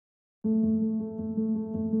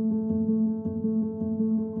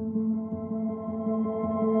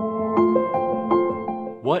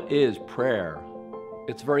What is prayer?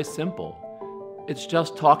 It's very simple. It's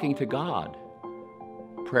just talking to God.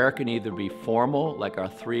 Prayer can either be formal, like our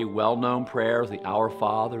three well-known prayers, the Our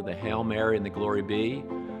Father, the Hail Mary, and the Glory Be,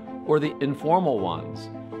 or the informal ones,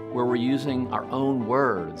 where we're using our own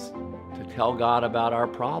words to tell God about our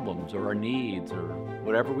problems or our needs or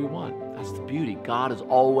whatever we want. That's the beauty. God is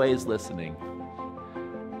always listening.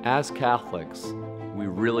 As Catholics, we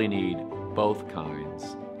really need both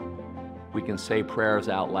kinds. We can say prayers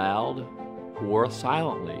out loud or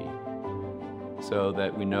silently so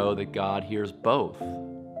that we know that God hears both.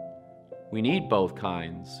 We need both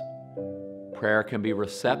kinds. Prayer can be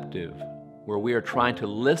receptive, where we are trying to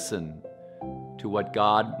listen to what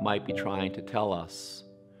God might be trying to tell us,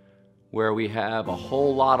 where we have a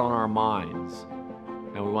whole lot on our minds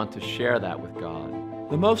and we want to share that with God.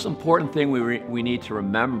 The most important thing we need to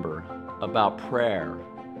remember about prayer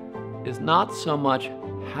is not so much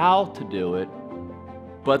how to do it,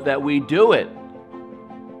 but that we do it.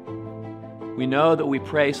 We know that we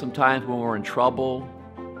pray sometimes when we're in trouble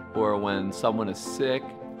or when someone is sick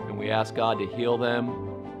and we ask God to heal them.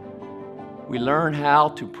 We learn how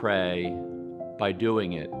to pray by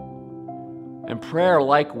doing it. And prayer,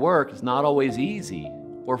 like work, is not always easy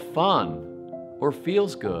or fun or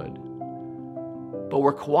feels good. But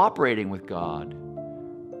we're cooperating with God.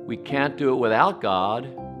 We can't do it without God,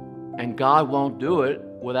 and God won't do it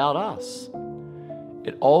without us.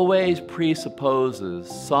 It always presupposes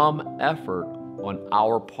some effort on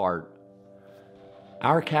our part.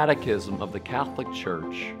 Our Catechism of the Catholic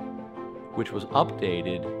Church, which was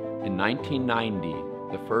updated in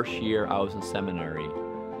 1990, the first year I was in seminary,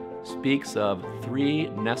 speaks of three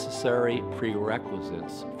necessary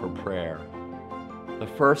prerequisites for prayer. The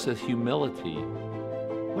first is humility.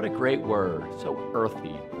 What a great word, so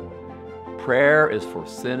earthy. Prayer is for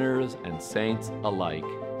sinners and saints alike.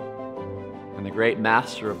 And the great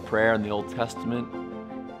master of prayer in the Old Testament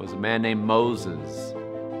was a man named Moses.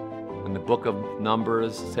 And the book of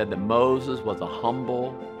Numbers said that Moses was a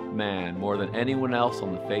humble man more than anyone else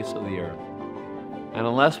on the face of the earth. And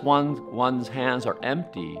unless one's hands are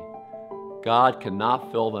empty, God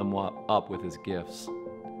cannot fill them up with his gifts.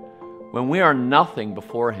 When we are nothing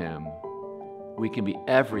before him, we can be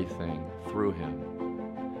everything through him.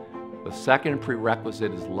 The second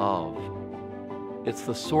prerequisite is love. It's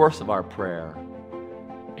the source of our prayer.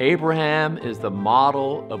 Abraham is the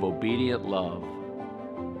model of obedient love.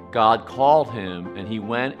 God called him, and he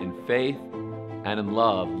went in faith and in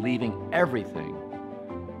love, leaving everything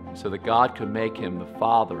so that God could make him the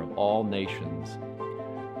father of all nations.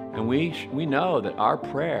 And we know that our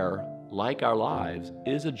prayer, like our lives,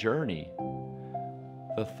 is a journey.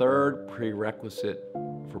 The third prerequisite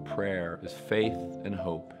for prayer is faith and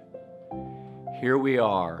hope. Here we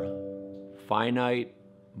are, finite,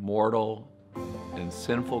 mortal, and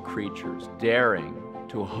sinful creatures, daring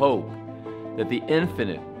to hope that the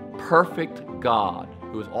infinite, perfect God,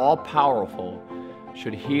 who is all-powerful,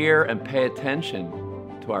 should hear and pay attention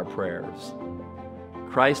to our prayers.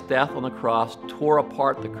 Christ's death on the cross tore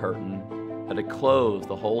apart the curtain that had closed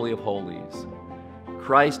the Holy of Holies.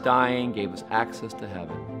 Christ dying gave us access to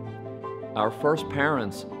heaven. Our first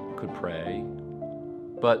parents could pray,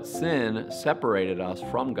 but sin separated us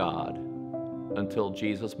from God until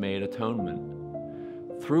Jesus made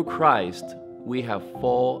atonement. Through Christ, we have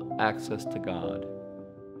full access to God.